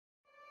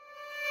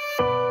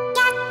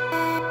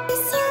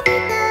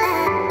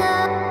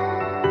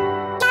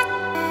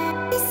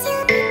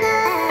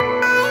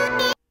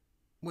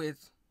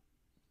with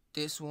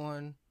this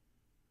one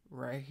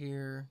right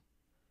here,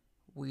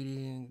 we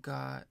didn't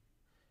got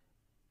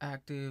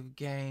Active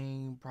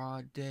Gang,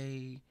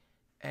 Broadday,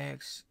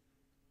 HRB,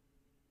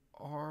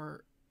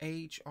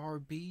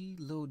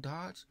 Lil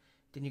Dotz.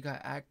 Then you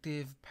got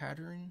Active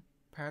Pattern,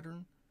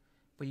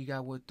 but you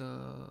got with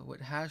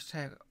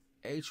hashtag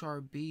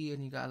HRB,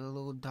 and you got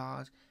Lil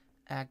Dotz,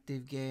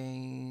 Active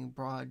Gang,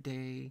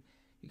 Broadday.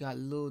 You got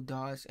Lil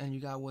Dotz, and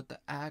you got with the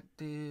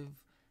active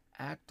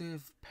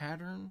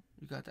pattern.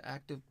 You got the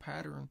active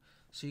pattern.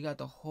 So you got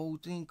the whole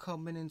thing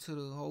coming into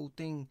the whole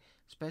thing,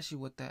 especially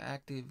with the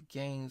active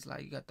gangs.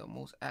 Like, you got the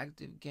most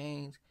active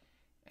gangs,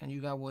 and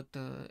you got with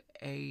the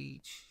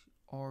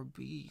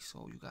HRB.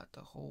 So you got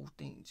the whole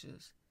thing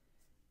just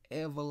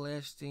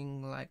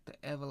everlasting, like the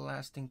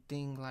everlasting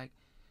thing, like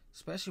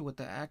especially with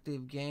the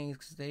active gangs,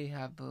 because they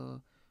have the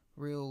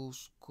real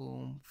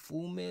school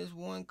Fumiz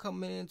one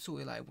coming into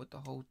it, like with the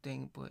whole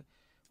thing. But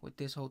with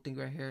this whole thing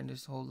right here, and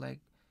this whole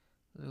like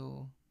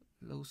little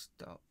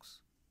stocks.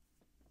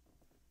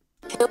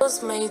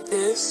 Hills made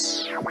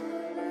this.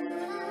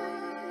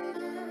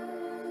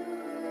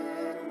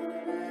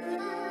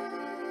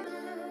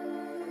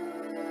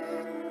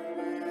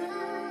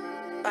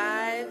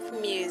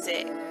 Five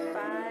music.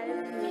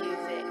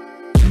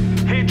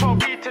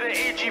 HRB to the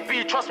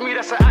AGB, trust me,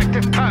 that's an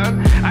active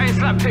pattern. I ain't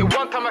slapped it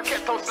one time, I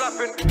kept on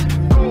slapping.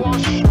 Go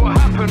on, what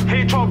happened?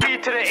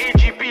 HRB to the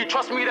AGB,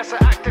 trust me, that's an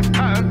active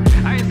pattern.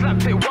 I ain't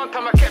slapped it one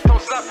time, I kept on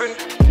slapping.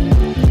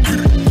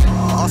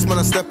 Us man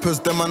are steppers,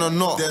 them man are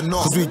not. They're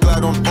not. Cause we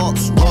glide on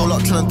ops. Roll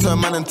up, tryna turn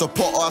man into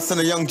pot. I send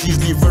a young G's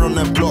leave red on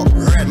their block.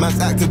 Man's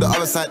active, the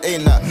other side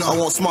ain't that. I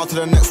won't smile till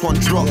the next one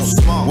drops.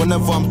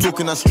 Whenever I'm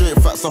talking that straight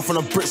facts, I'm from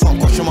the bricks,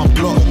 I'm crushing my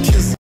block.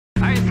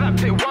 I ain't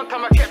slapped it one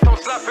time, I kept on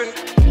slapping.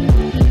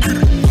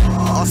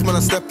 Us man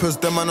are steppers,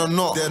 them man are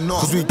not. They're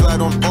not. Cause we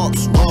glide on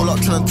ops. Roll up,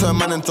 tryna turn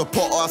man into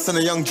pot. I send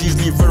a young G's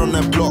leave red on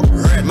their block.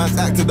 Man's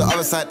active, the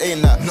other side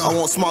ain't that. I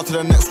won't smile till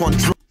the next one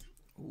drops.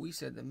 We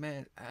said the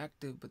man's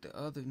active, but the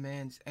other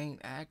man's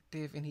ain't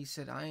active, and he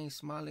said I ain't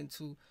smiling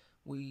till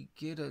we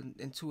get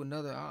into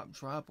another op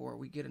drop, or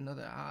we get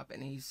another op.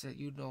 And he said,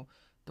 you know,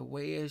 the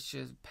way it's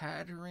just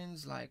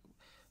patterns, like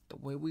the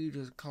way we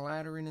just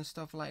clattering and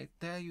stuff like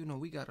that, you know,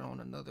 we got it on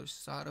another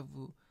side of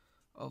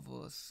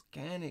a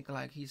scanic.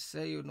 Like he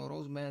said, you know,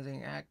 those mans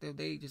ain't active,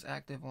 they just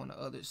active on the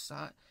other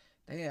side.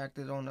 They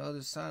active on the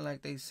other side,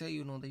 like they say,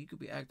 you know, that you could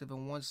be active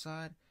on one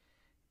side,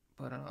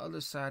 but on the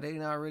other side, they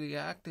not really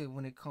active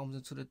when it comes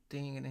into the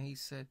thing. And he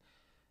said,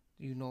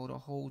 you know, the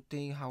whole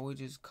thing, how it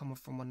just coming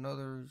from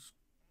another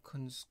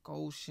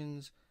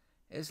conskotions.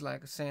 It's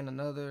like saying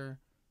another,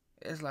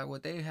 it's like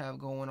what they have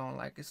going on.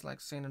 Like, it's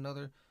like saying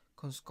another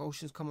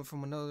conskotions coming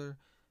from another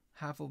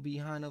half of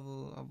behind of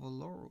a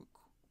lyric.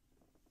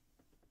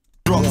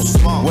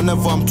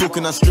 Whenever I'm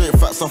talking that straight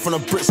facts, I'm from the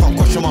bricks, I'm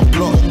crushing my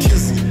block.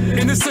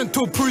 Innocent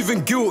till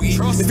proven guilty.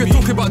 If you're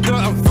talking about dirt,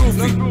 I'm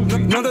filthy.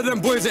 None of them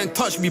boys ain't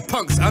touch me,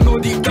 punks. I know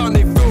deep down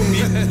they feel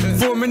me.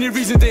 For many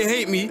reasons they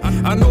hate me.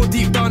 I know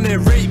deep down they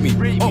rate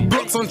me. Up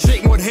blocks on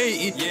shake mode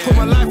Haiti. Put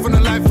my life on the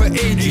line for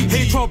AG.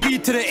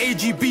 HRB to the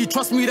AGB,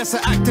 trust me, that's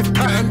an active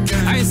pattern.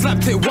 I ain't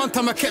slapped it one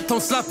time, I kept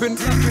on slapping.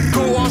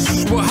 Go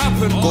ask what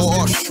happened. Go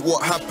ask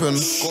what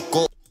happened.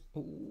 Go.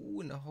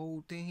 And the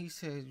whole thing, he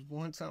said,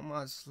 one time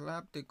I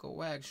slapped it,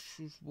 go ask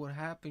what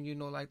happened. You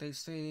know, like they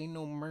say, ain't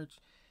no merch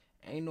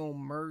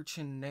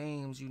and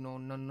names, you know,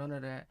 none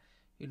of that,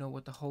 you know,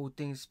 with the whole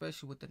thing,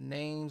 especially with the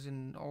names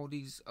and all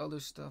these other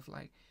stuff.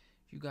 Like,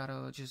 you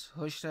gotta just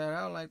hush that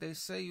out, like they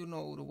say, you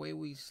know, the way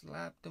we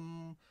slapped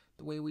them,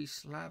 the way we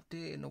slapped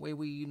it, and the way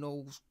we, you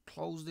know,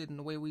 closed it, and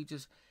the way we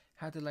just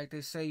had to, like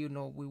they say, you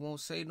know, we won't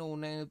say no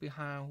names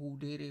behind who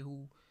did it,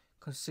 who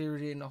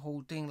considered it, and the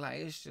whole thing. Like,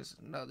 it's just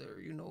another,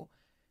 you know,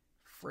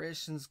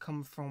 freshness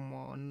coming from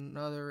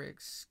another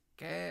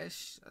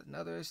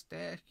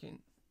stacking.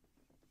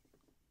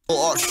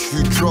 Go ask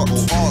who dropped.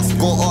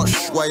 Go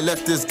ask why he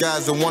left his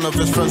guys and one of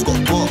his friends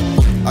got got.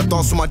 I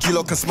dance with my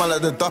G-Lock and smile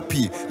at the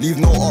duppy. Leave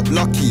no up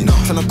lucky.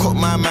 Tryna cook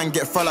my man,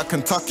 get fried like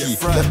Kentucky.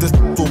 Left this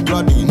all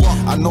bloody.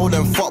 I know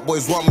them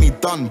fuckboys want me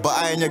done, but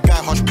I ain't your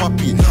guy, hush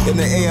puppy. In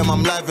the AM,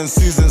 I'm live in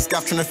Susan's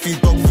gaff, tryna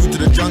feed dog food to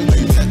the jungle.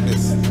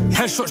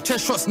 Headshots,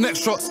 chest shots, neck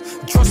shots.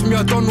 Trust me,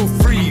 I don't know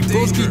free.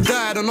 Broski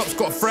died and ops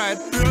got fried.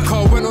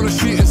 Car went on a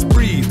shooting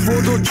spree.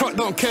 4-door truck,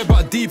 don't care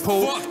about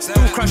depot.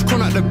 Still crash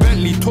con at the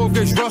Bentley. 12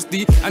 gauge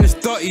rusty and it's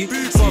dirty,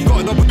 so I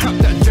gotta double tap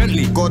that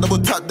gently. Gotta double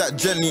tap that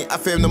gently. I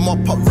fame them up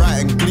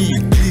right and glee.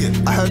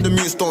 I heard the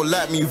mutes don't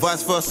like me,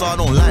 vice versa, I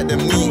don't like them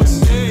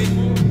needs.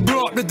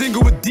 Blow up the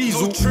dingle with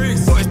diesel,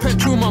 but it's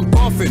petrol man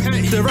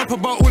buffing. They rap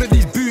about all of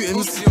these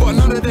bootings, but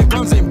none of their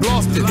guns ain't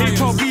blasted.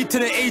 HRB to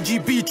the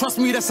AGB, trust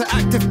me, that's an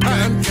active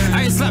pattern.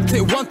 I ain't slapped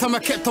it one time, I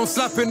kept on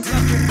slapping.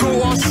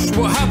 Go ask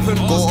what happened.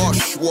 Go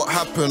ask what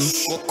happened.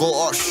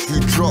 Go ask who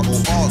dropped.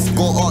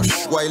 Go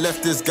ask why he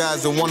left his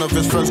guys and one of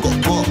his friends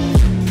got got.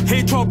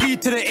 HRB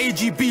to the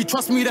AGB,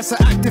 trust me, that's an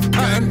active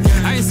pattern.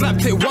 I ain't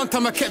slapped it one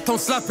time, I kept on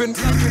slapping.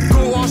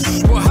 Go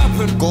ask what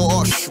happened. Go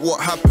ask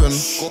what happened.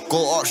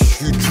 Go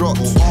ask who dropped.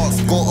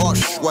 Go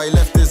ask why he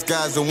left his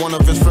guys and one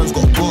of his friends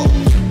got got.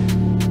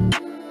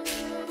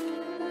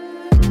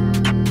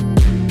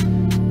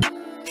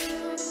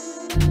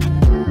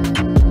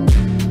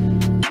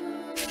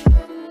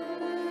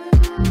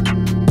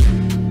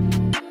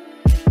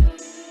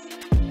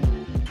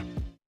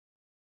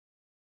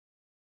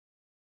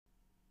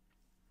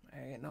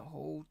 And the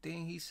whole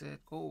thing, he said,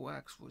 go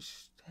ask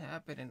what's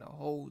happening. The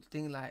whole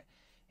thing, like,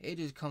 it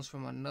just comes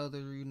from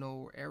another, you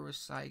know, era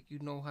psych. You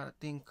know how the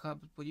thing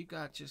comes, but you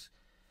just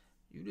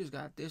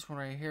got this one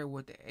right here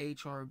with the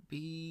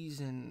HRBs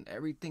and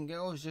everything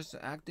else. Just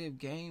an active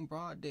game,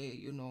 Broadday,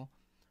 you know,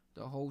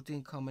 the whole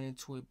thing coming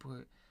into it.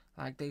 But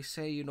like they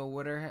say, you know,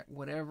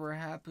 whatever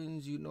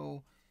happens, you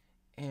know,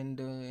 in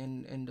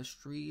the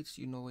streets,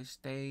 you know, it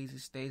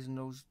stays in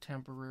those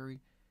temporary,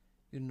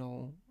 you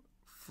know,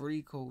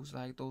 free codes,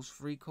 like those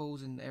free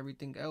codes and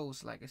everything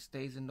else, like it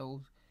stays in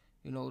those,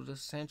 you know, the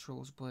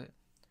centrals. But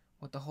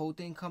with the whole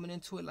thing coming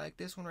into it like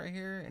this one right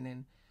here, and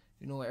then,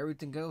 you know,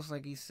 everything else,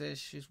 like he says,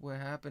 shit's what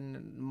happened,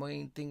 and the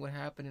main thing what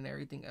happened and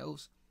everything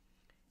else,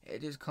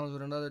 it just comes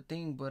with another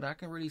thing. But I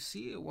can really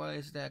see it why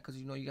it's that, because,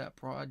 you know, you got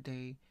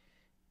Broadday,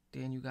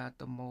 then you got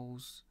the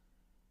most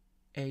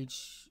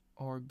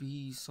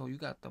HRBs, so you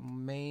got the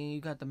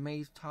main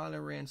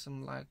tolerance,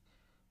 and like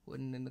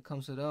when it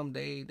comes to them,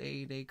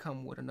 they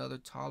come with another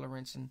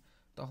tolerance and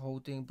the whole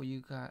thing. But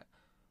you got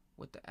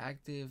with the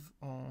active,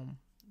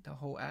 the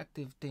whole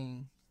active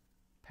thing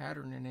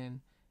pattern and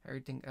then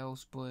everything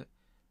else. But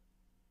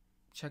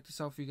check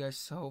this out for you guys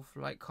self,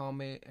 like,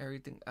 comment,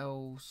 everything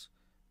else,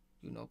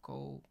 you know,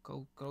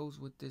 goes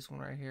with this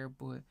one right here.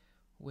 But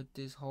with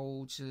this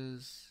whole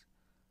just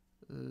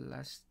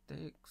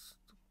elastics